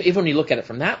even when you look at it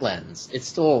from that lens,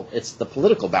 it's the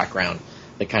political background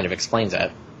that kind of explains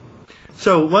it.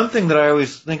 So one thing that I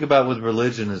always think about with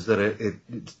religion is that it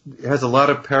has a lot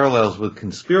of parallels with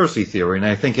conspiracy theory, and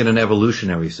I think in an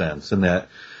evolutionary sense, in that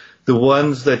the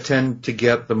ones that tend to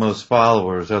get the most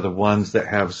followers are the ones that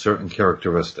have certain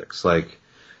characteristics, like,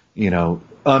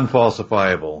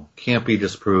 unfalsifiable, can't be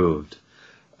disproved,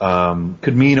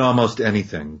 could mean almost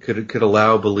anything, could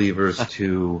allow believers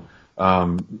to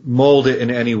mold it in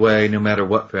any way, no matter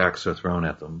what facts are thrown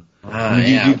at them.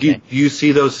 Do you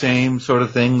see those same sort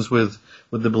of things with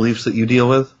the beliefs that you deal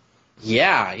with?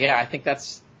 Yeah, I think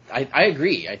I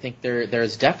agree. I think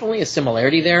there's definitely a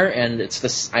similarity there, and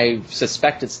I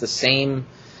suspect it's the same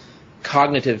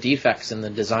cognitive defects in the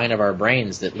design of our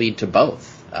brains that lead to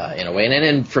both, in a way.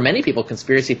 And for many people,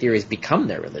 conspiracy theories become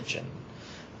their religion.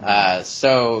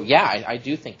 I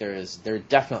do think there are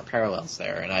definite parallels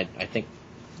there, and I think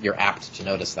you're apt to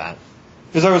notice that.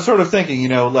 Because I was sort of thinking,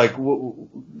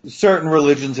 certain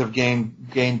religions have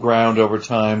gained ground over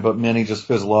time, but many just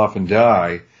fizzle off and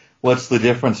die. What's the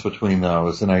difference between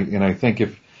those? And I think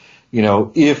if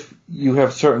you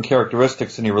have certain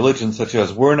characteristics in your religion, such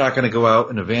as we're not going to go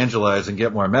out and evangelize and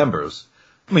get more members,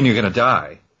 you're going to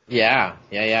die. Yeah,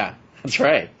 that's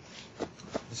right.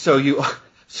 So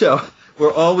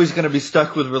we're always going to be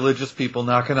stuck with religious people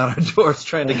knocking on our doors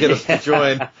trying to get us to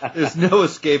join. There's no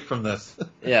escape from this.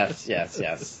 Yes.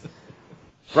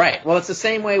 Right. Well, it's the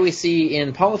same way we see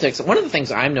in politics. One of the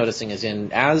things I'm noticing is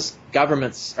as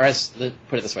governments, or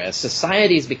put it this way, as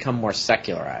societies become more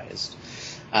secularized,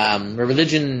 where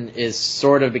religion is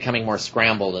sort of becoming more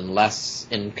scrambled and less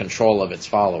in control of its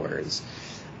followers,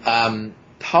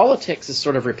 politics is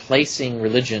sort of replacing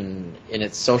religion in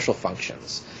its social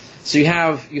functions. So you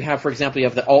have, for example,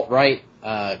 the alt-right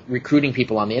recruiting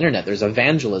people on the internet. There's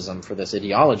evangelism for this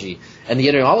ideology, and the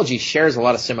ideology shares a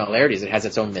lot of similarities. It has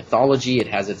its own mythology, it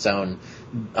has its own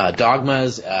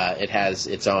dogmas, it has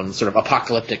its own sort of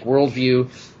apocalyptic worldview.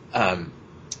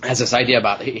 Has this idea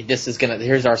about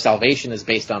here's our salvation is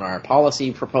based on our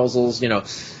policy proposals,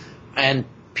 and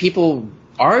people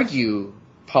argue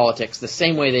politics the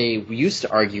same way they used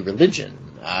to argue religion,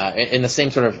 in the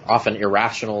same sort of often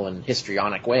irrational and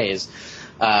histrionic ways.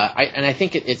 I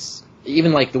think it's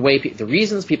even like the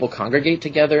reasons people congregate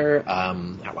together,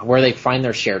 where they find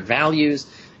their shared values.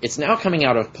 It's now coming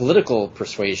out of political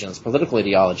persuasions, political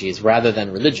ideologies, rather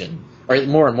than religion, or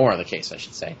more and more the case, I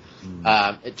should say.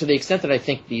 To the extent that I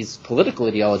think these political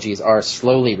ideologies are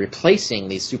slowly replacing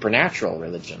these supernatural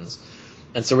religions.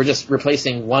 And so we're just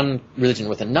replacing one religion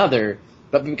with another,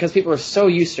 but because people are so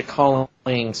used to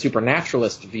calling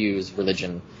supernaturalist views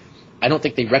religion, I don't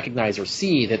think they recognize or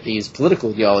see that these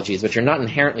political ideologies, which are not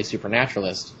inherently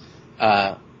supernaturalist,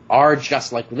 are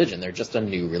just like religion. They're just a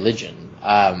new religion.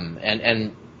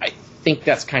 And I think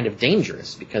that's kind of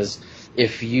dangerous, because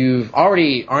if you've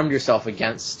already armed yourself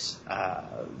against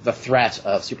the threat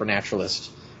of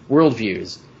supernaturalist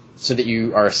worldviews so that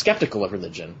you are skeptical of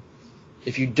religion,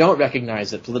 if you don't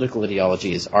recognize that political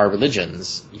ideologies are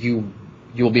religions, you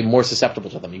will be more susceptible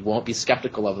to them. You won't be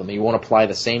skeptical of them. You won't apply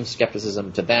the same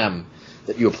skepticism to them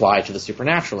that you apply to the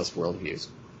supernaturalist worldviews.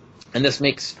 And this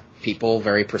makes people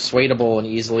very persuadable and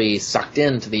easily sucked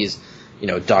into these,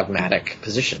 dogmatic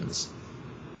positions.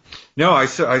 No, I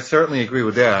certainly agree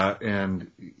with that.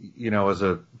 And, as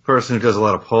a person who does a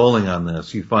lot of polling on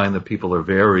this, you find that people are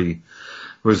very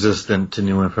resistant to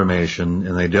new information,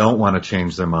 and they don't want to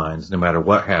change their minds no matter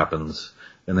what happens.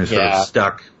 And they're sort of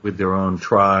stuck with their own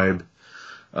tribe,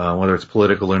 whether it's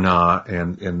political or not,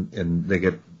 and they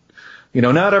get,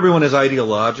 not everyone is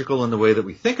ideological in the way that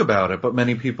we think about it, but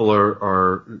many people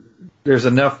are there's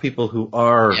enough people who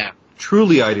are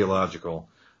truly ideological,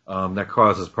 that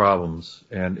causes problems,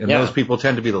 and those people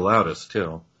tend to be the loudest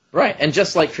too. Right, and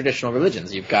just like traditional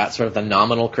religions, you've got sort of the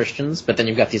nominal Christians, but then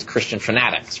you've got these Christian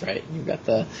fanatics, right? You've got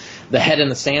the head in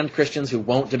the sand Christians who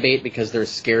won't debate because they're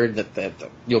scared that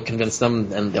you'll convince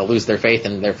them and they'll lose their faith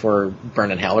and therefore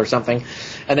burn in hell or something.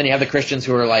 And then you have the Christians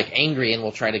who are like angry and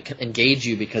will try to engage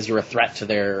you because you're a threat to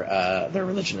their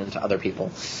religion and to other people.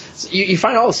 So you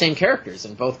find all the same characters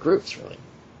in both groups, really.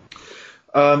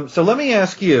 So let me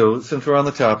ask you, since we're on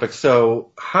the topic,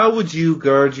 so how would you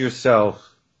guard yourself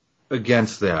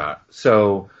against that?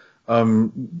 So,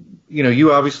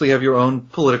 you obviously have your own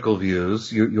political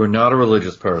views. You're not a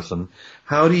religious person.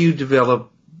 How do you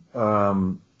develop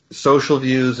social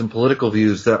views and political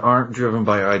views that aren't driven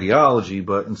by ideology,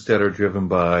 but instead are driven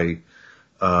by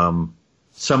some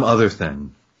other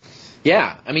thing?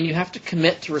 Yeah, you have to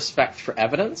commit to respect for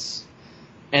evidence,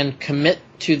 and commit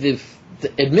to the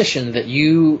admission that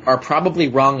you are probably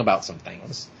wrong about some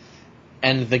things.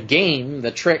 And the game,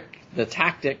 the trick, the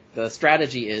tactic, the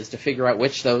strategy is to figure out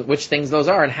which things those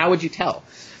are, and how would you tell?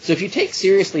 So if you take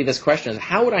seriously this question,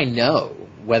 how would I know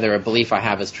whether a belief I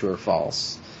have is true or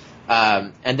false?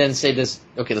 And then say this,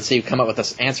 okay, let's say you come up with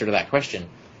this answer to that question.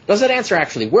 Does that answer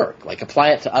actually work? Like,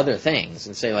 apply it to other things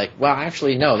and say, like, well,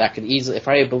 actually, no, that could easily, if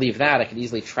I believe that, it could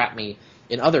easily trap me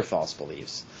in other false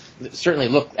beliefs. Certainly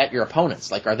look at your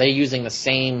opponents. Like, are they using the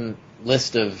same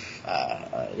list of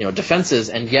defenses,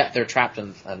 and yet they're trapped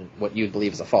in what you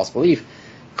believe is a false belief?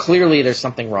 Clearly, there's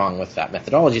something wrong with that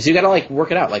methodology. So you got to like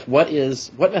work it out. Like, what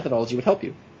methodology would help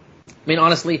you? I mean,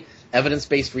 honestly,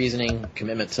 evidence-based reasoning,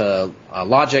 commitment to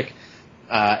logic,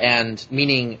 and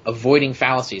meaning avoiding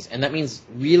fallacies, and that means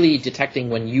really detecting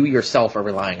when you yourself are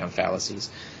relying on fallacies.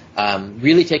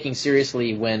 Really taking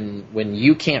seriously when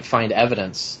you can't find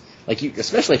evidence. Like,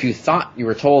 especially if you thought you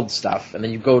were told stuff, and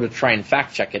then you go to try and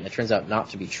fact check it, and it turns out not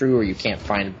to be true, or you can't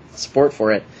find support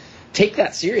for it. Take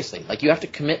that seriously. Like, you have to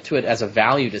commit to it as a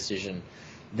value decision.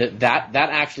 That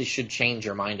actually should change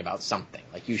your mind about something.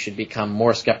 Like, you should become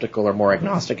more skeptical or more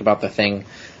agnostic about the thing,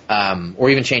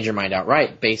 or even change your mind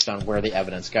outright based on where the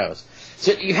evidence goes.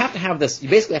 So you have to have this. You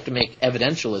basically have to make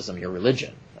evidentialism your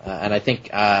religion, and I think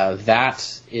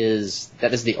that is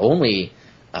the only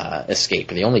escape,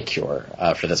 the only cure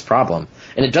for this problem.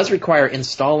 And it does require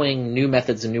installing new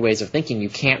methods and new ways of thinking. You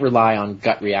can't rely on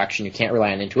gut reaction. You can't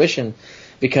rely on intuition,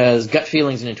 because gut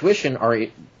feelings and intuition are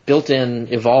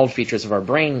built-in, evolved features of our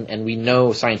brain, and we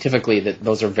know scientifically that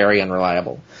those are very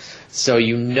unreliable. So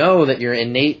you know that your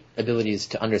innate abilities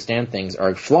to understand things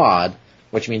are flawed,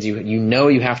 which means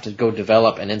you have to go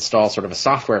develop and install sort of a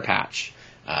software patch,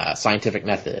 scientific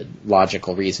method,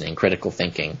 logical reasoning, critical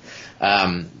thinking.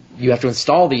 You have to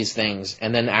install these things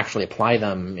and then actually apply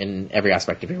them in every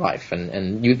aspect of your life.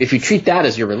 And if you treat that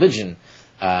as your religion,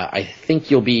 I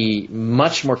think you'll be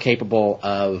much more capable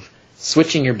of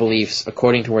switching your beliefs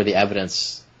according to where the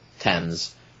evidence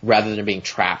tends, rather than being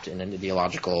trapped in an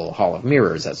ideological hall of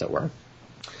mirrors, as it were.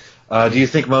 Do you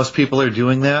think most people are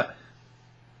doing that?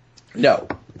 No.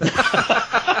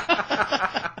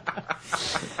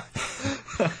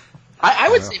 I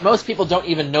would say most people don't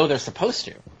even know they're supposed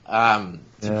to.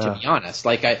 To be honest,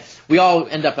 we all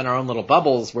end up in our own little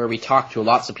bubbles where we talk to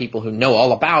lots of people who know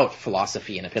all about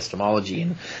philosophy and epistemology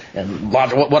and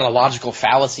what a logical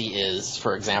fallacy is,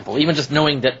 for example. Even just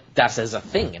knowing that that's as a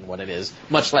thing and what it is,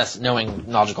 much less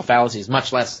knowing logical fallacies,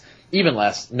 even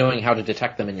less knowing how to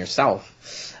detect them in yourself.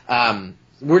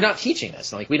 We're not teaching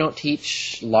this. Like, we don't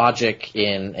teach logic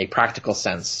in a practical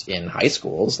sense in high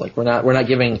schools. Like, we're not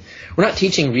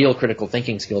teaching real critical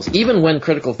thinking skills. Even when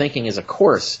critical thinking is a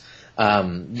course,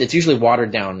 it's usually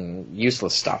watered down,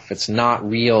 useless stuff. It's not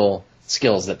real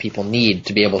skills that people need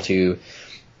to be able to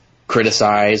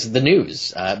criticize the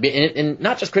news, and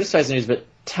not just criticize the news, but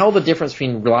tell the difference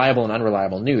between reliable and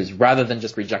unreliable news, rather than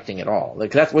just rejecting it all.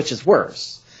 Like, which is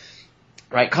worse.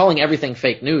 Right, calling everything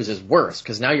fake news is worse,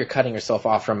 because now you're cutting yourself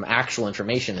off from actual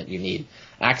information that you need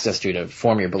access to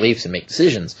form your beliefs and make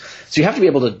decisions. So you have to be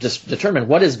able to just determine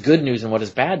what is good news and what is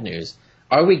bad news.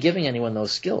 Are we giving anyone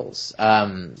those skills?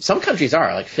 Some countries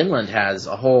are. Like, Finland has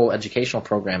a whole educational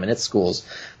program in its schools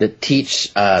that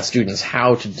teach students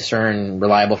how to discern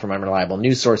reliable from unreliable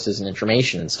news sources and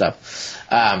information and stuff.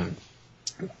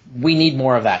 We need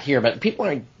more of that here, but people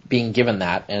aren't being given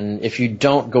that, and if you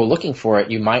don't go looking for it,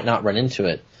 you might not run into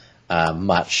it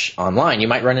much online. You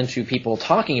might run into people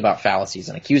talking about fallacies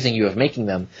and accusing you of making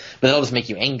them, but they'll just make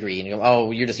you angry, and you go,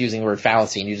 oh, you're just using the word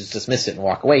fallacy, and you just dismiss it and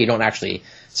walk away. You don't actually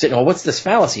sit and, well, what's this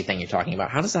fallacy thing you're talking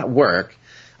about? How does that work?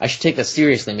 I should take this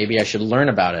seriously. Maybe I should learn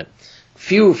about it.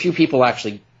 Few people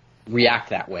actually react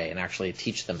that way and actually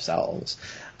teach themselves.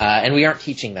 And we aren't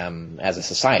teaching them as a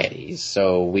society,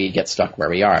 so we get stuck where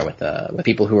we are with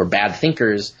people who are bad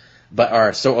thinkers, but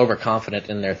are so overconfident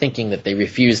in their thinking that they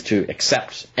refuse to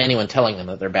accept anyone telling them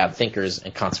that they're bad thinkers,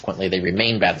 and consequently they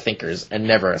remain bad thinkers and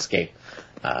never escape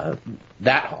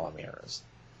that hall of mirrors.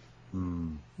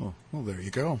 Well, there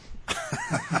you go.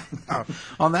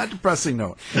 On that depressing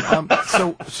note,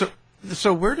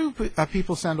 so where do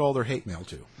people send all their hate mail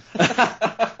to?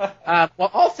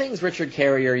 Well, all things Richard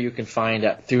Carrier you can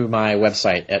find through my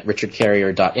website at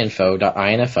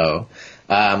richardcarrier.info.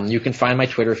 You can find my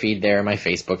Twitter feed there, my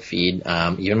Facebook feed,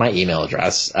 even my email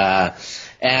address.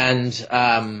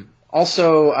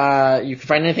 Also, you can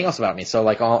find anything else about me. So,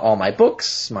 like, all my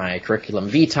books, my curriculum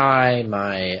vitae,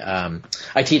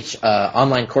 I teach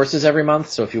online courses every month.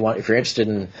 So if you're interested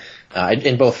in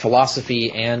both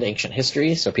philosophy and ancient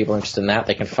history, so people are interested in that,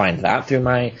 they can find that through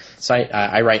my site.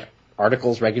 I write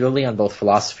articles regularly on both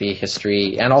philosophy,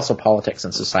 history, and also politics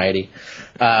and society.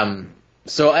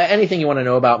 So anything you want to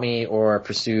know about me or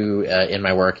pursue in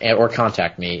my work or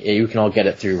contact me, you can all get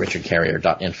it through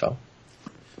richardcarrier.info.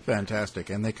 Fantastic.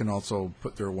 And they can also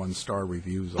put their 1-star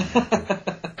reviews on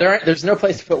it. There's no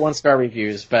place to put 1-star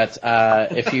reviews, but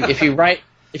if you write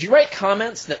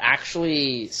comments that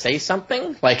actually say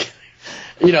something, like,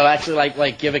 actually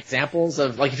like give examples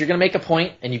of, like, if you're going to make a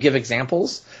point and you give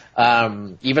examples,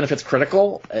 even if it's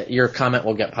critical, your comment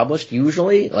will get published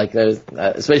usually. Like, so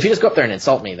if you just go up there and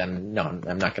insult me, then no,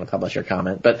 I'm not going to publish your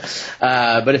comment. But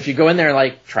if you go in there and,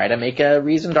 like, try to make a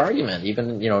reasoned argument,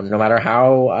 even, no matter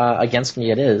how against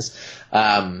me it is,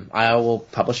 I will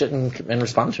publish it and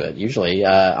respond to it, usually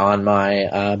on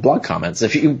my blog comments.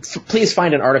 If you please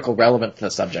find an article relevant to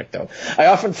the subject, though. I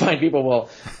often find people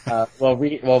will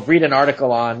read an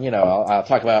article on, I'll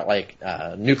talk about, like,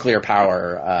 nuclear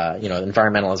power,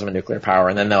 environmentalism and nuclear power,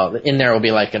 and then in there will be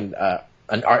like an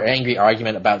angry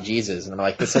argument about Jesus, and I'm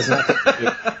like, this is not.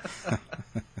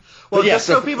 Well, just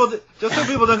so people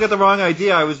don't get the wrong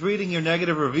idea, I was reading your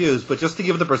negative reviews, but just to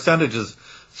give the percentages,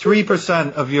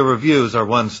 3% of your reviews are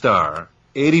 1 star,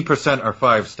 80% are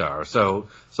 5 star. So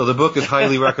the book is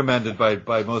highly recommended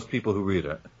by most people who read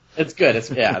it. It's good. It's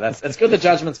good. The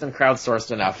judgment's been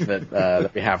crowdsourced enough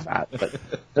that we have that.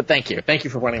 But thank you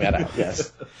for pointing that out.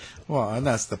 Yes. Well, and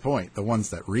that's the point. The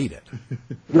ones that read it.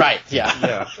 Right.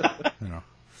 Yeah.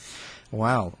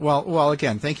 Wow. Well.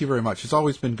 Again, thank you very much. It's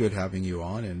always been good having you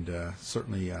on, and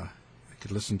certainly I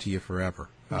could listen to you forever.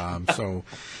 So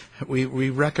we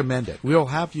recommend it. We'll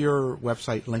have your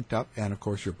website linked up, and of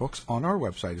course your books on our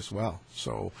website as well.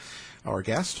 So, our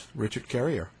guest, Richard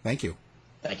Carrier. Thank you.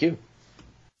 Thank you.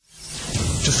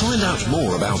 To find out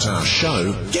more about our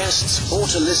show, guests, or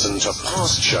to listen to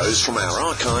past shows from our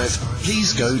archive,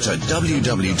 please go to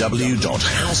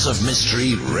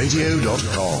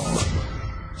www.houseofmysteryradio.com.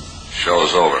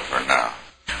 Show's over for now.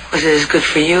 Was it as good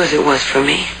for you as it was for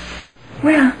me?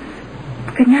 Well,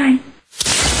 good night.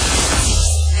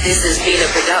 This has been a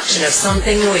production of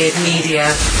Something Weird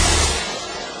Media.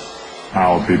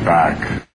 I'll be back.